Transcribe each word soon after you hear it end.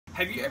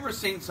Have you ever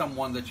seen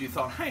someone that you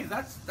thought, hey,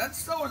 that's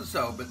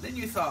so-and-so, but then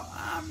you thought,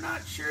 I'm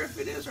not sure if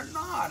it is or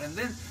not, and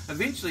then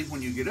eventually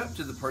when you get up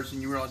to the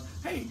person, you realize,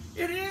 hey,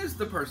 it is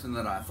the person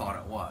that I thought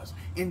it was.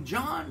 In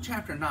John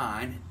chapter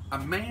 9, a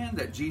man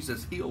that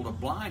Jesus healed of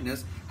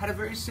blindness had a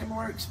very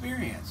similar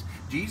experience.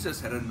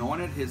 Jesus had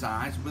anointed his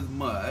eyes with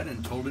mud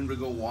and told him to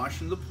go wash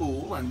in the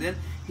pool, and then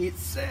it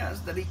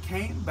says that he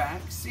came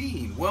back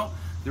seeing. Well,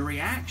 the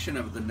reaction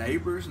of the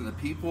neighbors and the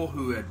people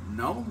who had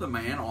known the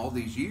man all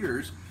these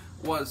years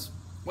was,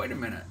 wait a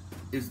minute,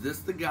 is this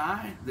the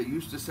guy that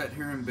used to sit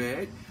here and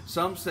beg?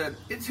 Some said,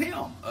 it's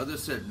him.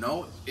 Others said,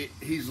 no,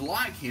 he's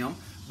like him,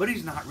 but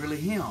he's not really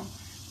him.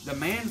 The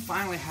man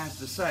finally has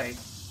to say,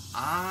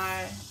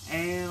 I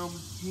am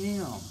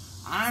him.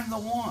 I'm the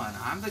one.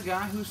 I'm the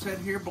guy who sat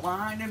here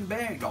blind and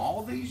begged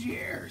all these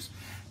years.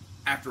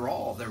 After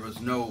all, there was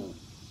no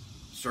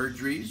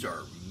surgeries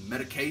or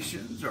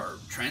medications or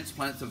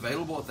transplants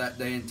available at that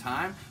day and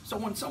time. So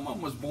when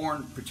someone was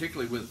born,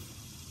 particularly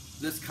with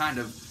this kind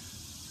of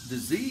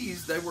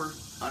disease, they were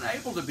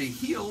unable to be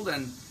healed,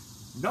 and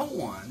no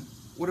one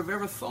would have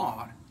ever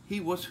thought he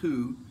was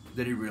who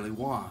that he really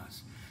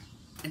was.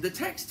 And the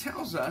text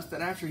tells us that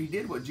after he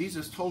did what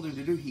Jesus told him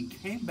to do, he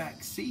came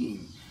back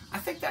seeing. I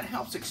think that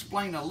helps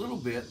explain a little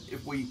bit,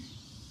 if we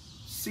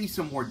see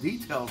some more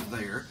details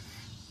there,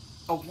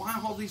 of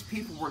why all these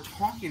people were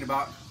talking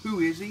about who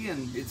is he,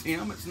 and it's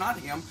him, it's not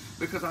him,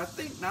 because I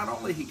think not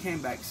only he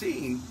came back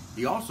seeing,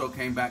 he also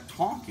came back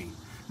talking.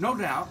 No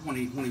doubt, when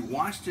he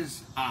washed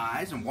his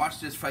eyes and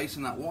washed his face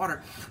in that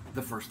water,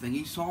 the first thing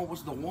he saw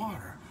was the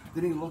water.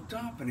 Then he looked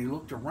up and he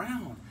looked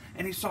around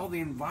and he saw the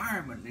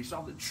environment, and he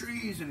saw the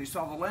trees, and he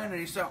saw the land,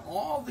 and he saw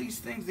all these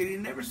things that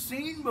he'd never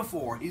seen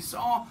before. He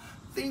saw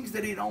things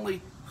that he'd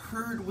only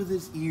heard with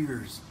his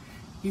ears.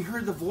 He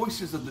heard the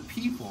voices of the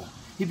people.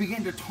 He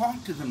began to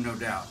talk to them, no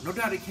doubt. No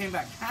doubt he came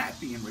back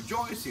happy and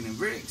rejoicing and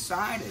very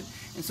excited.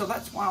 And so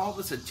that's why all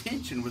this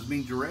attention was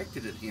being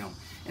directed at him.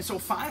 And so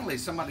finally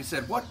somebody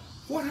said, What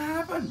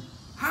happened?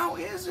 How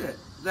is it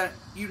that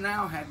you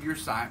now have your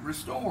sight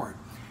restored?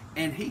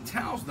 And he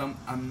tells them,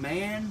 a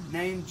man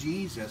named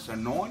Jesus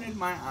anointed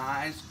my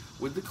eyes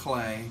with the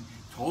clay,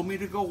 told me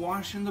to go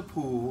wash in the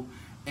pool,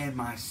 and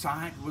my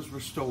sight was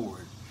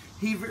restored.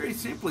 He very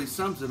simply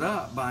sums it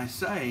up by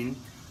saying,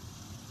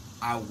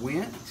 I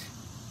went,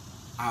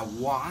 I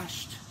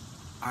washed,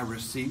 I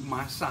received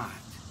my sight.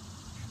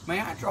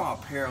 May I draw a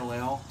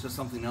parallel to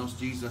something else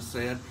Jesus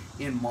said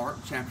in Mark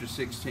chapter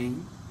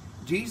 16?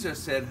 Jesus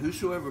said,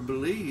 whosoever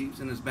believes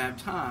and is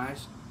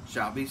baptized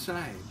shall be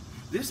saved.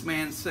 This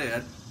man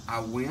said, I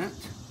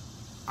went,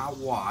 I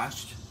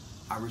washed,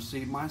 I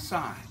received my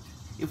sight.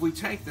 If we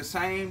take the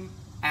same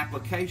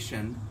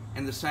application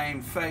and the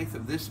same faith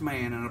of this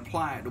man and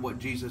apply it to what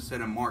Jesus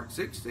said in Mark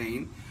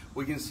 16,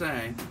 we can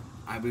say,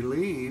 I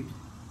believed,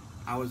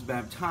 I was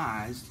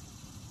baptized,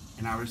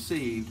 and I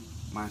received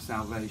my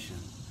salvation.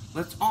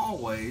 Let's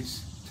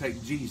always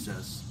take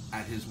Jesus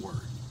at his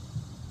word.